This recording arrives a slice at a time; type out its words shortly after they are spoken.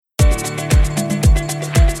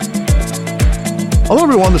Hello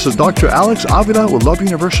everyone, this is Dr. Alex Avila with Love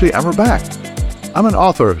University, and we're back. I'm an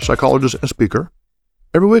author, psychologist, and speaker.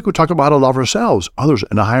 Every week we talk about how to love ourselves, others,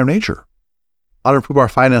 and a higher nature. How to improve our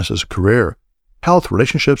finances, career, health,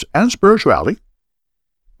 relationships, and spirituality.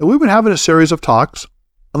 And we've been having a series of talks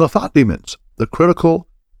on the thought demons, the critical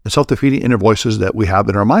and self-defeating inner voices that we have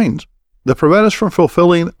in our minds that prevent us from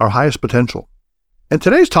fulfilling our highest potential. And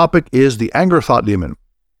today's topic is the anger thought demon,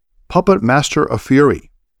 puppet master of fury.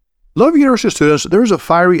 Love University students, there is a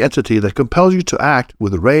fiery entity that compels you to act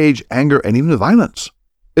with rage, anger, and even violence.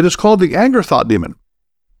 It is called the anger thought demon.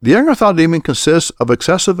 The anger thought demon consists of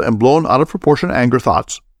excessive and blown out of proportion anger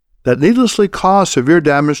thoughts that needlessly cause severe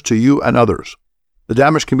damage to you and others. The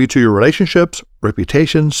damage can be to your relationships,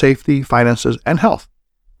 reputation, safety, finances, and health.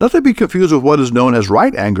 Not to be confused with what is known as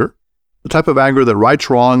right anger, the type of anger that rights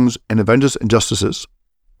wrongs and avenges injustices.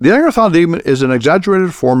 The anger thought demon is an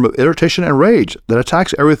exaggerated form of irritation and rage that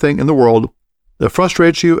attacks everything in the world that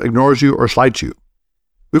frustrates you, ignores you, or slights you.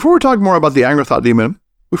 Before we talk more about the anger thought demon,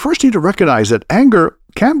 we first need to recognize that anger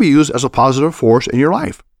can be used as a positive force in your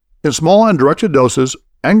life. In small and directed doses,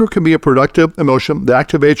 anger can be a productive emotion that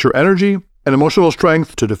activates your energy and emotional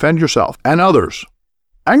strength to defend yourself and others.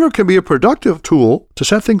 Anger can be a productive tool to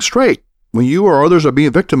set things straight when you or others are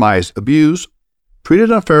being victimized, abused, treated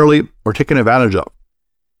unfairly, or taken advantage of.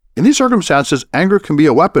 In these circumstances, anger can be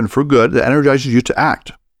a weapon for good that energizes you to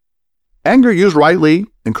act. Anger used rightly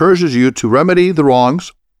encourages you to remedy the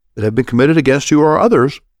wrongs that have been committed against you or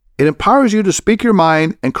others. It empowers you to speak your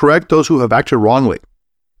mind and correct those who have acted wrongly.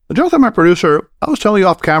 Jonathan, my producer, I was telling you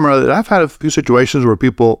off camera that I've had a few situations where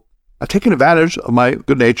people have taken advantage of my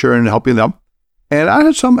good nature and helping them. And I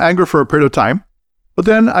had some anger for a period of time, but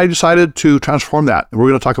then I decided to transform that. And we're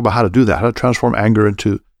going to talk about how to do that, how to transform anger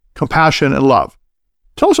into compassion and love.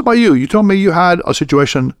 Tell us about you. You told me you had a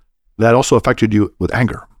situation that also affected you with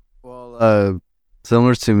anger. Well,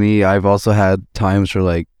 similar to me, I've also had times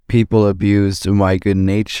where people abused my good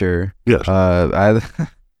nature. Yes. I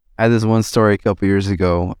had this one story a couple years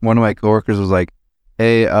ago. One of my coworkers was like,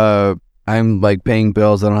 "Hey, I'm paying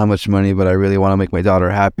bills. I don't have much money, but I really want to make my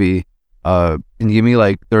daughter happy. Can you give me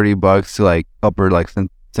 $30 to help her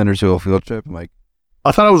send her to a field trip?" I'm like,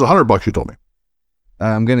 I thought it was $100 you told me.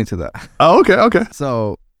 I'm getting to that. Oh, okay.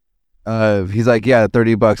 So, he's like, "Yeah,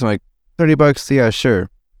 $30. I'm like, $30? Yeah, sure.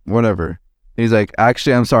 Whatever. He's like,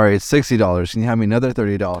 "Actually, I'm sorry. It's $60. Can you have me another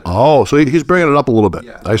 $30? Oh, so he's bringing it up a little bit.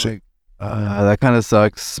 Yeah, I see. That kind of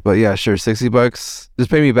sucks, but yeah, sure. $60. Just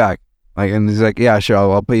pay me back. And he's like, "Yeah, sure.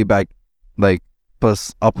 I'll pay you back.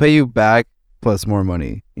 Plus, I'll pay you back plus more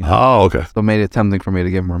money." Oh, okay. So it made it tempting for me to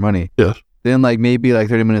give more money. Yes. Then maybe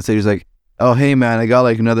 30 minutes later, he's like, "Oh, hey man, I got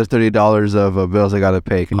another $30 of bills I gotta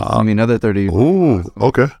pay. Can you send me another 30?" Ooh,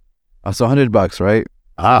 okay. So $100, right?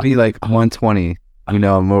 Be 120. I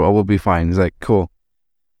will be fine. He's like, "Cool."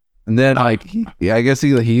 And then I guess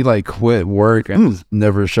he quit work and just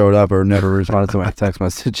never showed up or never responded to my text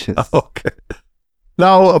messages. Okay.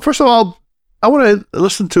 Now, first of all, I want to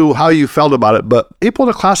listen to how you felt about it, but he pulled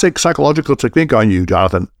a classic psychological technique on you,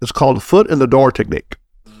 Jonathan. It's called foot in the door technique.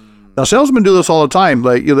 Now, salesmen do this all the time.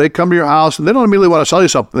 They come to your house and they don't immediately want to sell you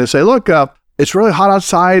something. They say, "Look, it's really hot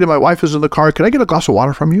outside and my wife is in the car. Can I get a glass of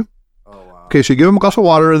water from you?" Oh, wow. Okay, so you give them a glass of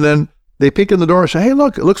water and then they peek in the door and say, "Hey,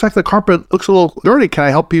 look, it looks like the carpet looks a little dirty. Can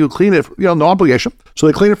I help you clean it?" No obligation. So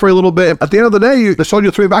they clean it for you a little bit. At the end of the day, they sold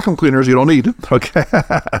you 3 vacuum cleaners you don't need. Okay.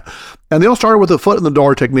 And they all started with the foot in the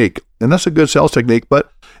door technique. And that's a good sales technique, but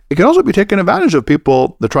it can also be taking advantage of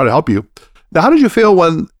people that try to help you. Now, how did you feel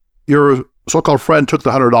when your so-called friend took the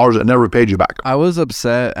 $100 and never paid you back? I was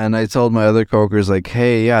upset, and I told my other coworkers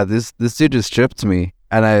 "Hey, yeah, this dude just stripped me."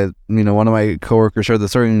 And one of my coworkers shared the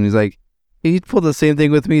story, and he's like, "He pulled the same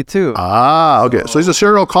thing with me too." Ah, okay. So he's a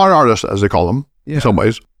serial con artist, as they call them, in some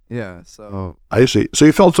ways. Yeah. So I see. So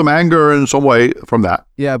you felt some anger in some way from that.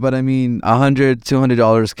 Yeah, but $100,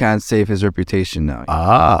 $200 can't save his reputation now.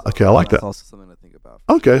 Ah, okay. I like that. That's also something to think about.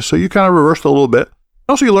 Okay, so you kind of reversed a little bit.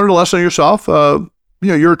 Also, you learned a lesson yourself.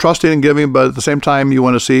 You're trusting and giving, but at the same time, you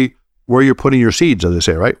want to see where you're putting your seeds, as they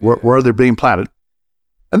say, right? Where they're being planted.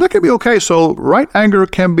 And that can be okay. So right anger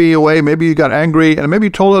can be a way. Maybe you got angry and maybe you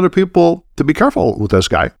told other people to be careful with this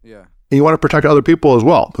guy. Yeah. And you want to protect other people as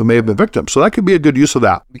well who may have been victims. So that could be a good use of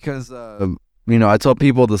that. Because, I told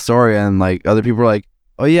people the story and other people were like,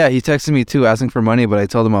 "Oh yeah, he texted me too asking for money, but I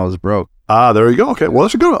told him I was broke." Ah, there you go. Okay. Well,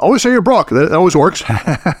 that's a good one. Always say you're broke. That always works.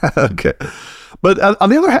 Okay. But on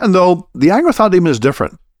the other hand, though, the anger thought demon is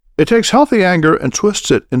different. It takes healthy anger and twists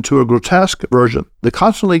it into a grotesque version that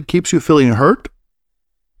constantly keeps you feeling hurt,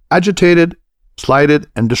 agitated, slighted,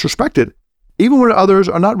 and disrespected, even when others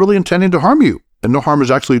are not really intending to harm you and no harm is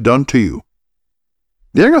actually done to you.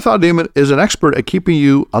 The anger thought demon is an expert at keeping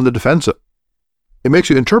you on the defensive. It makes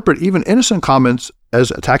you interpret even innocent comments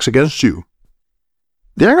as attacks against you.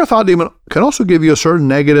 The anger thought demon can also give you a certain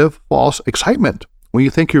negative, false excitement when you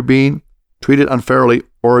think you're being treated unfairly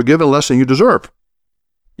or given less than you deserve.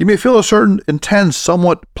 You may feel a certain intense,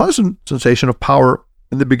 somewhat pleasant sensation of power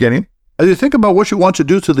in the beginning as you think about what you want to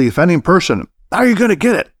do to the offending person. How are you going to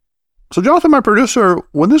get it? So Jonathan, my producer,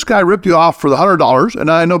 when this guy ripped you off for the $100,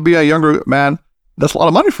 and I know being a younger man, that's a lot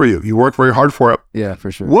of money for you. You work very hard for it. Yeah,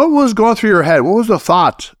 for sure. What was going through your head? What was the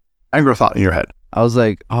thought, anger thought in your head? I was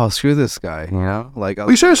like, oh, screw this guy, you know? Like,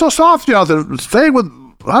 You say it so soft, Jonathan. Say with,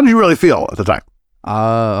 how did you really feel at the time?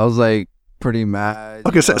 I was like pretty mad.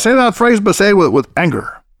 Okay, say that phrase, but say it with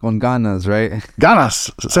anger. Con ganas, right?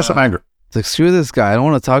 Ganas. Say some anger. It's like, screw this guy. I don't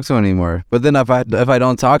want to talk to him anymore. But then if I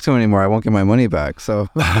don't talk to him anymore, I won't get my money back. So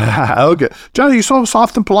okay. Johnny, you're so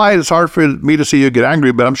soft and polite. It's hard for me to see you get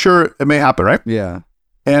angry, but I'm sure it may happen, right? yeah.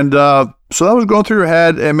 And so that was going through your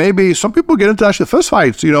head, and maybe some people get into actually fist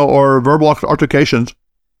fights, or verbal altercations.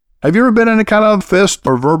 Have you ever been in any kind of fist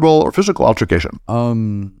or verbal or physical altercation?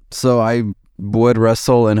 So I would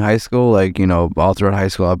wrestle in high school, like, all throughout high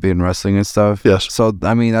school I'll be in wrestling and stuff. Yes. So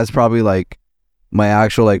I mean that's probably like my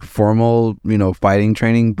actual like formal, fighting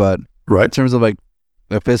training, but Right. in terms of like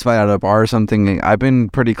a fist fight at a bar or something, I've been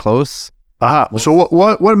pretty close. So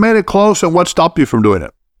what made it close and what stopped you from doing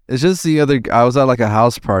it? It's just I was at like a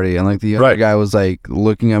house party and like the other Right. guy was like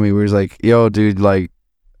looking at me, where he's like, yo dude, like,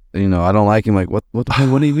 I don't like him. Like, what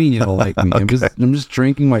do you mean you don't like me? Okay. I'm just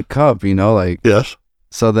drinking my cup, like. Yes.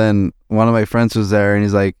 So then one of my friends was there and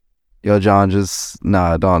he's like, yo John, just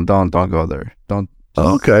don't go there. Don't.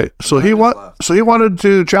 Okay. So he wanted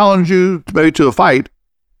to challenge you maybe to a fight.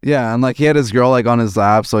 Yeah, and like he had his girl like on his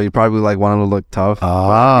lap, so he probably like wanted to look tough.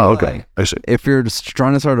 Okay. Like, I see. if you're just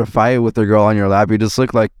trying to start a fight with a girl on your lap, you just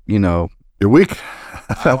look like, You're weak.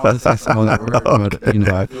 I don't want to say some other word, but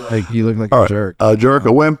I feel like you look like All a right. jerk. A jerk,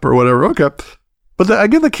 a wimp, or whatever. Okay. But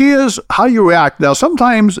again, the key is how you react. Now,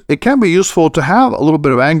 sometimes it can be useful to have a little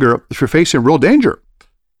bit of anger if you're facing real danger.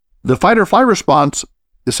 The fight or flight response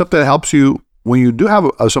is something that helps you when you do have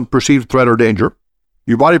some perceived threat or danger.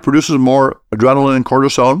 Your body produces more adrenaline and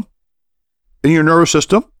cortisol in your nervous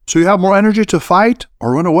system, so you have more energy to fight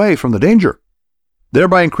or run away from the danger,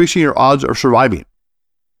 thereby increasing your odds of surviving.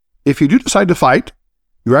 If you do decide to fight,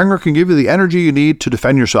 your anger can give you the energy you need to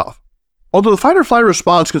defend yourself. Although the fight or flight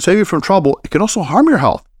response can save you from trouble, it can also harm your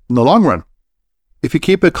health in the long run if you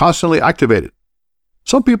keep it constantly activated.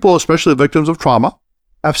 Some people, especially victims of trauma,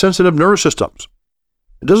 have sensitive nervous systems.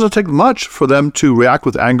 It doesn't take much for them to react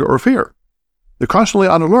with anger or fear. They're constantly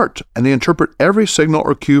on alert, and they interpret every signal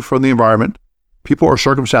or cue from the environment, people, or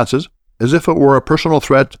circumstances as if it were a personal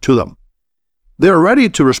threat to them. They are ready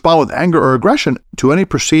to respond with anger or aggression to any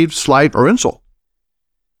perceived slight or insult.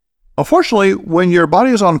 Unfortunately, when your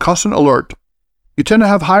body is on constant alert, you tend to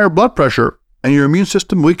have higher blood pressure and your immune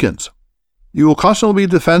system weakens. You will constantly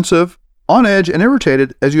be defensive, on edge, and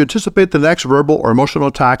irritated as you anticipate the next verbal or emotional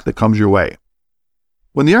attack that comes your way.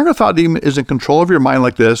 When the anger thought demon is in control of your mind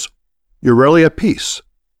like this, you're rarely at peace.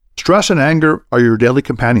 Stress and anger are your daily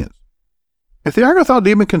companions. If the anger thought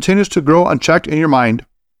demon continues to grow unchecked in your mind,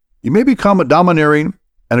 you may become a domineering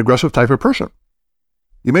and aggressive type of person.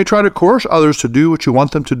 You may try to coerce others to do what you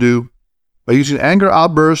want them to do by using anger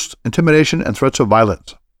outbursts, intimidation, and threats of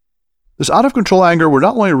violence. This out-of-control anger will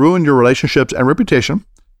not only ruin your relationships and reputation,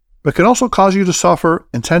 but can also cause you to suffer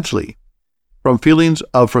intensely from feelings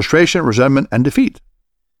of frustration, resentment, and defeat.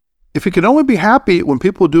 If you can only be happy when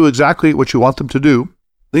people do exactly what you want them to do,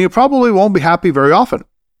 then you probably won't be happy very often.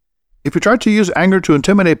 If you try to use anger to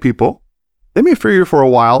intimidate people, they may fear you for a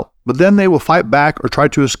while, but then they will fight back or try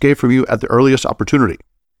to escape from you at the earliest opportunity.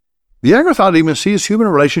 The anger thought demon sees human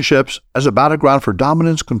relationships as a battleground for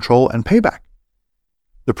dominance, control, and payback.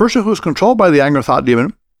 The person who is controlled by the anger thought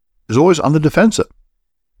demon is always on the defensive.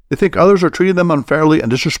 They think others are treating them unfairly and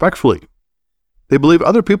disrespectfully. They believe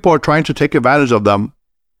other people are trying to take advantage of them.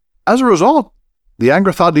 As a result, the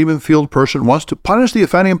anger thought demon-fueled person wants to punish the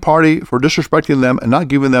offending party for disrespecting them and not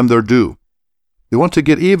giving them their due. They want to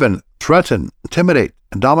get even, threaten, intimidate,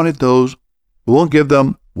 and dominate those who won't give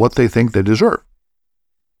them what they think they deserve.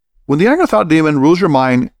 When the anger thought demon rules your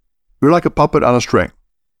mind, you're like a puppet on a string.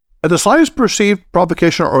 At the slightest perceived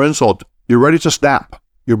provocation or insult, you're ready to snap.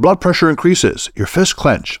 Your blood pressure increases, your fists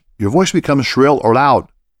clench, your voice becomes shrill or loud.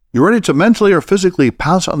 You're ready to mentally or physically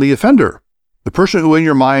pounce on the offender, the person who in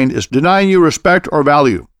your mind is denying you respect or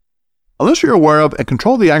value. Unless you're aware of and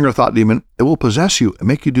control the anger thought demon, it will possess you and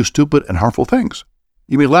make you do stupid and harmful things.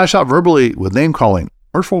 You may lash out verbally with name-calling,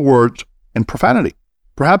 hurtful words, and profanity,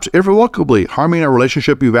 perhaps irrevocably harming a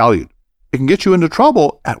relationship you valued. It can get you into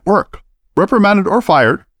trouble at work, reprimanded or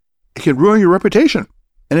fired. It can ruin your reputation,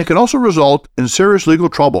 and it can also result in serious legal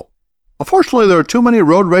trouble. Unfortunately, there are too many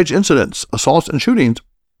road rage incidents, assaults, and shootings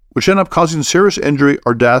which end up causing serious injury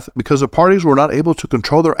or death because the parties were not able to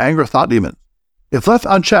control their anger thought demons. If left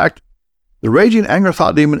unchecked, the raging anger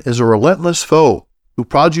thought demon is a relentless foe who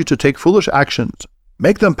prods you to take foolish actions,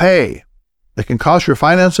 make them pay, that can cost your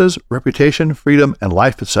finances, reputation, freedom, and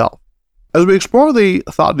life itself. As we explore the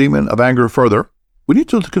thought demon of anger further, we need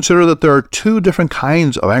to consider that there are two different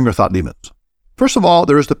kinds of anger thought demons. First of all,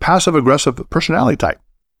 there is the passive-aggressive personality type.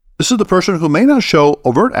 This is the person who may not show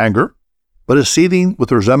overt anger, but is seething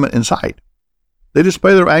with resentment inside. They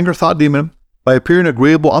display their anger thought demon by appearing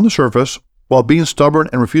agreeable on the surface while being stubborn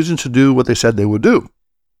and refusing to do what they said they would do.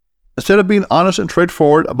 Instead of being honest and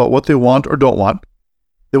straightforward about what they want or don't want,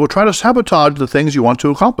 they will try to sabotage the things you want to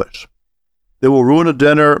accomplish. They will ruin a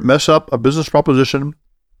dinner, mess up a business proposition,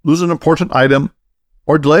 lose an important item,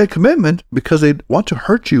 or delay a commitment because they want to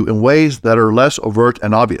hurt you in ways that are less overt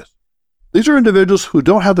and obvious. These are individuals who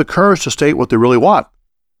don't have the courage to state what they really want,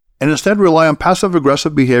 and instead rely on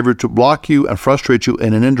passive-aggressive behavior to block you and frustrate you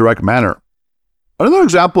in an indirect manner. Another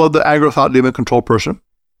example of the anger thought demon control person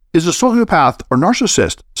is a sociopath or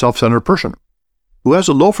narcissist self-centered person who has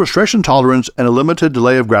a low frustration tolerance and a limited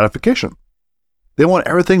delay of gratification. They want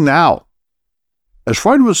everything now. As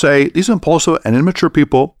Freud would say, these impulsive and immature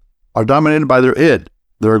people are dominated by their id,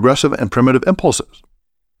 their aggressive and primitive impulses.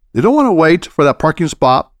 They don't want to wait for that parking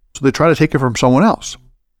spot, so they try to take it from someone else.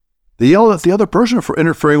 They yell at the other person for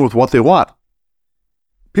interfering with what they want.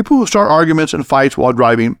 People who start arguments and fights while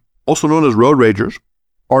driving, also known as road ragers,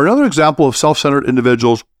 are another example of self-centered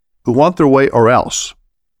individuals who want their way or else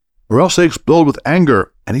they explode with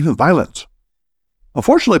anger and even violence.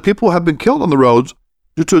 Unfortunately, people have been killed on the roads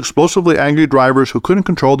due to explosively angry drivers who couldn't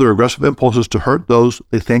control their aggressive impulses to hurt those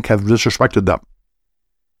they think have disrespected them.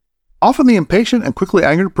 Often the impatient and quickly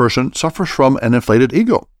angered person suffers from an inflated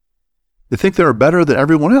ego. They think they are better than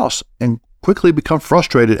everyone else and quickly become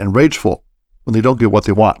frustrated and rageful when they don't get what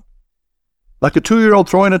they want. Like a 2-year-old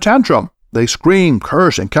throwing a tantrum, they scream,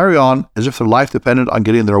 curse, and carry on as if their life depended on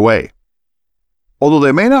getting their way. Although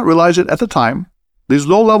they may not realize it at the time, these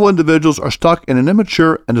low-level individuals are stuck in an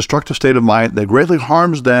immature and destructive state of mind that greatly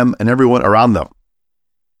harms them and everyone around them.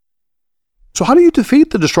 So how do you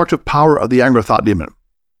defeat the destructive power of the anger thought demon?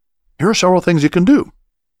 Here are several things you can do.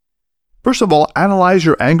 First of all, analyze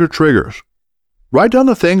your anger triggers. Write down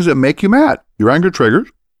the things that make you mad, your anger triggers,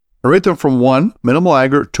 and rate them from 1, minimal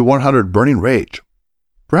anger, to 100, burning rage.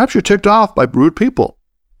 Perhaps you're ticked off by rude people,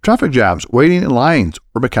 traffic jams, waiting in lines,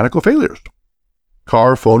 or mechanical failures.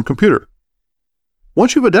 Car, phone, computer.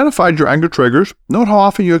 Once you've identified your anger triggers, note how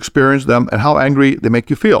often you experience them and how angry they make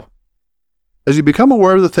you feel. As you become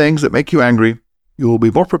aware of the things that make you angry, you will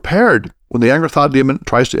be more prepared when the anger thought demon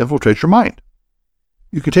tries to infiltrate your mind.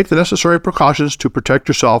 You can take the necessary precautions to protect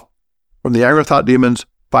yourself from the anger thought demon's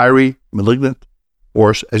fiery, malignant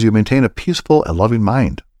force as you maintain a peaceful and loving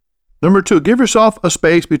mind. Number 2, give yourself a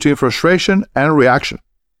space between frustration and reaction.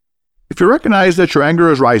 If you recognize that your anger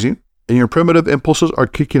is rising and your primitive impulses are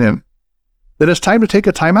kicking in, then it's time to take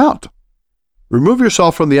a time out. Remove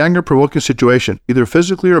yourself from the anger-provoking situation, either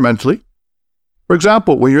physically or mentally. For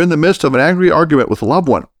example, when you're in the midst of an angry argument with a loved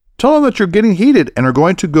one, tell them that you're getting heated and are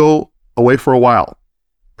going to go away for a while.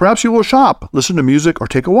 Perhaps you will shop, listen to music, or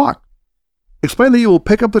take a walk. Explain that you will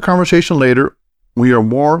pick up the conversation later when you are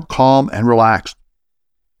more calm and relaxed.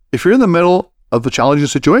 If you're in the middle of a challenging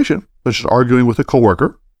situation, such as arguing with a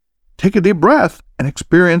coworker, take a deep breath and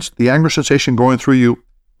experience the anger sensation going through you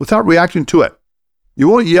without reacting to it. You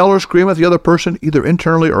won't yell or scream at the other person either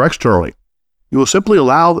internally or externally. You will simply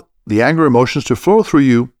allow the anger emotions to flow through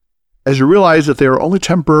you as you realize that they are only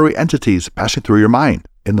temporary entities passing through your mind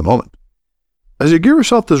in the moment. As you give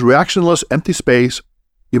yourself this reactionless, empty space,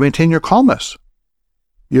 you maintain your calmness.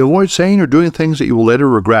 You avoid saying or doing things that you will later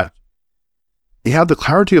regret. You have the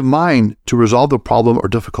clarity of mind to resolve the problem or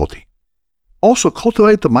difficulty. Also,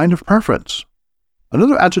 cultivate the mind of preference.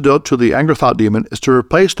 Another antidote to the anger thought demon is to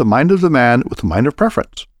replace the mind of the man with the mind of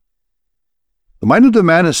preference. The mind of the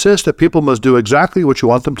man insists that people must do exactly what you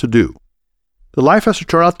want them to do. The life has to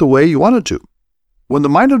turn out the way you want it to. When the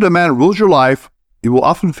mind of the man rules your life, you will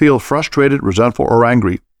often feel frustrated, resentful, or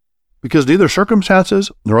angry because neither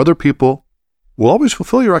circumstances nor other people will always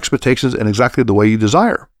fulfill your expectations in exactly the way you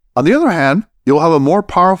desire. On the other hand, you will have a more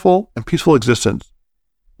powerful and peaceful existence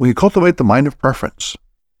when you cultivate the mind of preference.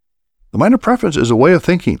 The mind of preference is a way of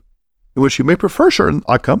thinking in which you may prefer certain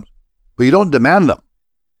outcomes, but you don't demand them.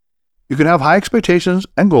 You can have high expectations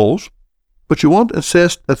and goals, but you won't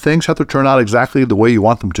insist that things have to turn out exactly the way you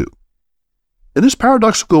want them to. In this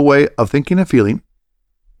paradoxical way of thinking and feeling,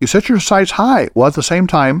 you set your sights high while at the same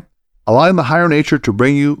time allowing the higher nature to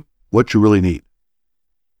bring you what you really need.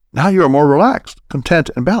 Now you are more relaxed, content,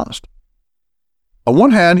 and balanced. On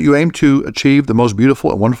one hand, you aim to achieve the most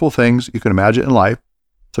beautiful and wonderful things you can imagine in life,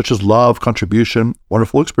 such as love, contribution,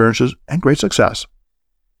 wonderful experiences, and great success.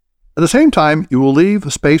 At the same time, you will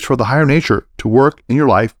leave space for the higher nature to work in your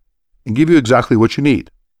life and give you exactly what you need.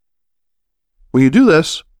 When you do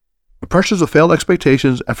this, the pressures of failed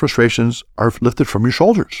expectations and frustrations are lifted from your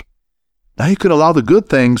shoulders. Now you can allow the good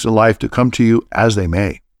things in life to come to you as they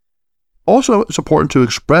may. Also, it's important to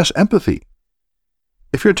express empathy.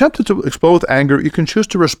 If you're tempted to explode with anger, you can choose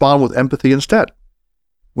to respond with empathy instead.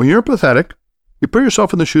 When you're empathetic, you put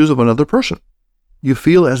yourself in the shoes of another person. You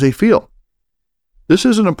feel as they feel. This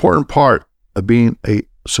is an important part of being a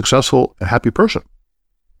successful and happy person.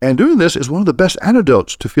 And doing this is one of the best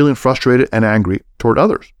antidotes to feeling frustrated and angry toward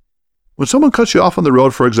others. When someone cuts you off on the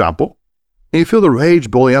road, for example, and you feel the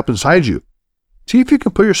rage building up inside you, see if you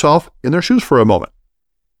can put yourself in their shoes for a moment.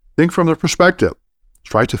 Think from their perspective.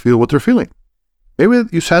 Try to feel what they're feeling. Maybe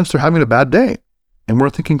you sense they're having a bad day and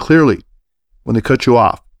weren't thinking clearly when they cut you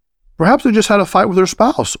off. Perhaps they just had a fight with their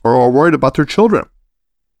spouse or are worried about their children.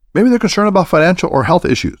 Maybe they're concerned about financial or health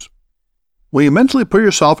issues. When you mentally put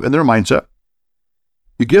yourself in their mindset,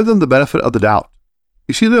 you give them the benefit of the doubt.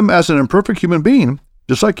 You see them as an imperfect human being,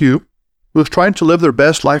 just like you, who is trying to live their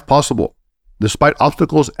best life possible, despite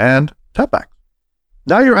obstacles and setbacks.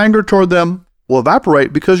 Now your anger toward them will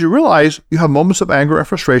evaporate because you realize you have moments of anger and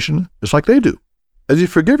frustration just like they do. As you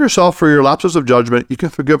forgive yourself for your lapses of judgment, you can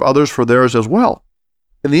forgive others for theirs as well.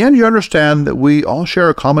 In the end, you understand that we all share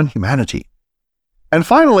a common humanity. And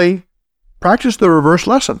finally, practice the reverse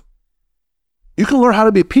lesson. You can learn how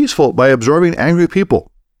to be peaceful by observing angry people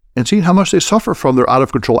and seeing how much they suffer from their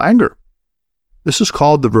out-of-control anger. This is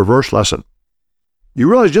called the reverse lesson. You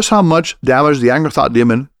realize just how much damage the anger thought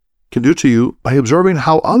demon can do to you by observing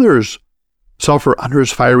how others suffer under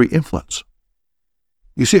his fiery influence.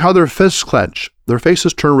 You see how their fists clench, their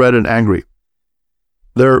faces turn red and angry.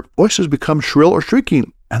 Their voices become shrill or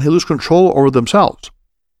shrieking, and they lose control over themselves.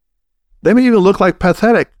 They may even look like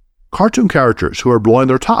pathetic cartoon characters who are blowing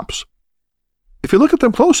their tops. If you look at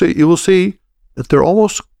them closely, you will see that they're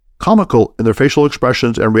almost comical in their facial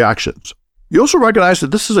expressions and reactions. You also recognize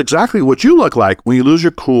that this is exactly what you look like when you lose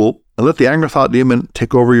your cool and let the anger thought demon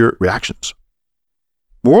take over your reactions.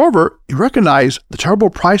 Moreover, you recognize the terrible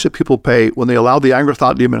price that people pay when they allow the anger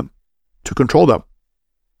thought demon to control them.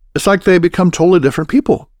 It's like they become totally different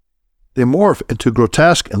people. They morph into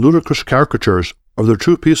grotesque and ludicrous caricatures of their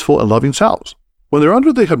true peaceful and loving selves. When they're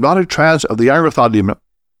under the hypnotic trance of the anger thought demon,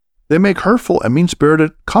 they make hurtful and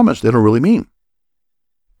mean-spirited comments they don't really mean.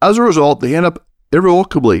 As a result, they end up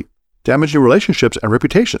irrevocably damaging relationships and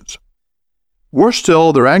reputations. Worse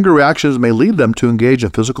still, their anger reactions may lead them to engage in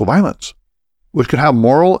physical violence, which can have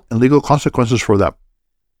moral and legal consequences for them.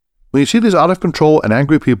 When you see these out-of-control and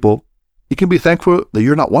angry people, you can be thankful that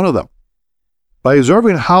you're not one of them. By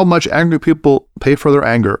observing how much angry people pay for their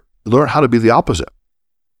anger, you learn how to be the opposite.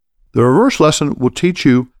 The reverse lesson will teach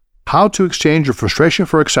you how to exchange your frustration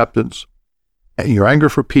for acceptance and your anger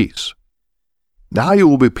for peace. Now you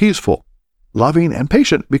will be peaceful, loving, and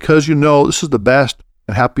patient because you know this is the best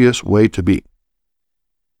and happiest way to be.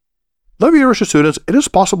 Love University students, it is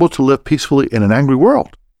possible to live peacefully in an angry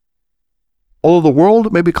world. Although the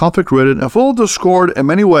world may be conflict-ridden and full of discord in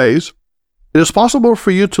many ways, it is possible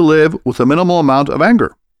for you to live with a minimal amount of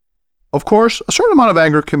anger. Of course, a certain amount of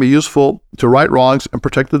anger can be useful to right wrongs and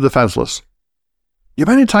protect the defenseless. Yet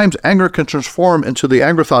many times anger can transform into the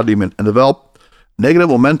anger thought demon and develop negative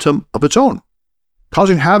momentum of its own,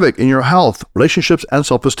 causing havoc in your health, relationships, and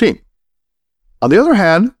self-esteem. On the other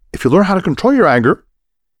hand, if you learn how to control your anger,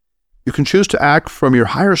 you can choose to act from your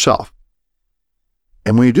higher self.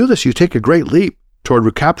 And when you do this, you take a great leap toward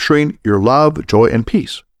recapturing your love, joy, and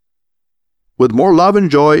peace. With more love and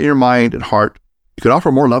joy in your mind and heart, you can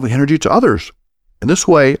offer more loving energy to others. In this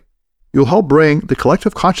way, you'll help bring the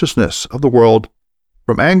collective consciousness of the world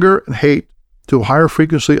from anger and hate to a higher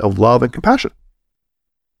frequency of love and compassion.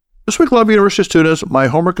 This week, Love University students, my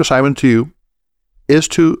homework assignment to you is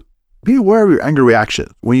to be aware of your anger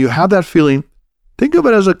reaction. When you have that feeling, think of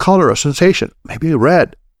it as a color, a sensation, maybe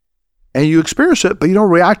red, and you experience it, but you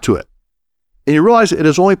don't react to it. And you realize it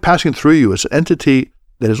is only passing through you. It's an entity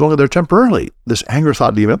that is only there temporarily, this anger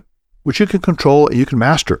thought demon, which you can control and you can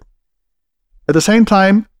master. At the same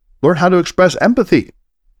time, learn how to express empathy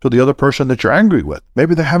to the other person that you're angry with.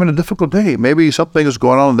 Maybe they're having a difficult day. Maybe something is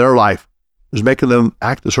going on in their life is making them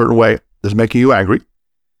act a certain way that's making you angry.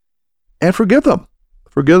 And forgive them.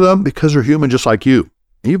 Forgive them because they're human just like you.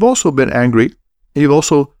 And you've also been angry and you've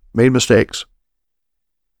also made mistakes.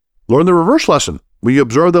 Learn the reverse lesson. When you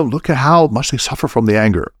observe them, look at how much they suffer from the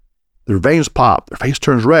anger. Their veins pop, their face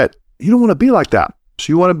turns red. You don't want to be like that.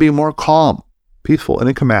 So you want to be more calm, peaceful, and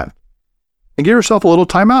in command. And give yourself a little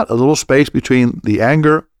timeout, a little space between the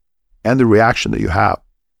anger and the reaction that you have.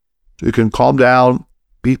 So you can calm down,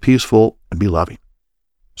 be peaceful, and be loving.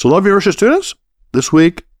 So Love University students, this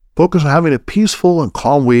week, focus on having a peaceful and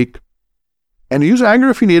calm week. And use anger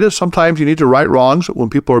if you need it. Sometimes you need to right wrongs when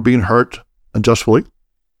people are being hurt unjustly.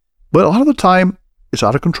 But a lot of the time, it's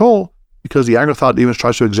out of control because the anger thought even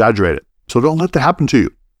tries to exaggerate it. So don't let that happen to you.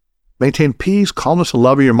 Maintain peace, calmness, and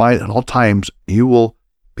love in your mind at all times. You will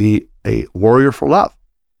be a warrior for love.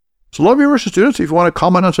 So Love University students, if you want to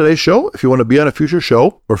comment on today's show, if you want to be on a future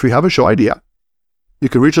show, or if you have a show idea, you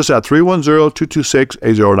can reach us at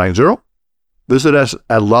 310-226-8090. Visit us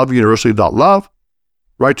at loveuniversity.love.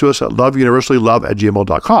 Write to us at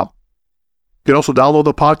loveuniversitylove@gmail.com. You can also download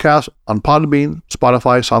the podcast on Podbean,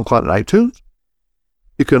 Spotify, SoundCloud, and iTunes.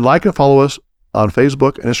 You can like and follow us on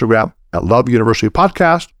Facebook and Instagram at Love University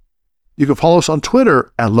Podcast. You can follow us on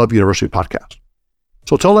Twitter at Love University Podcast.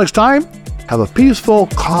 So until next time, have a peaceful,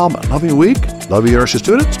 calm, and loving week. Love University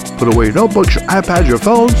students. Put away your notebooks, your iPads, your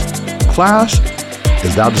phones. Class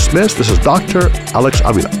is now dismissed. This is Dr. Alex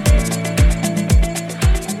Avila.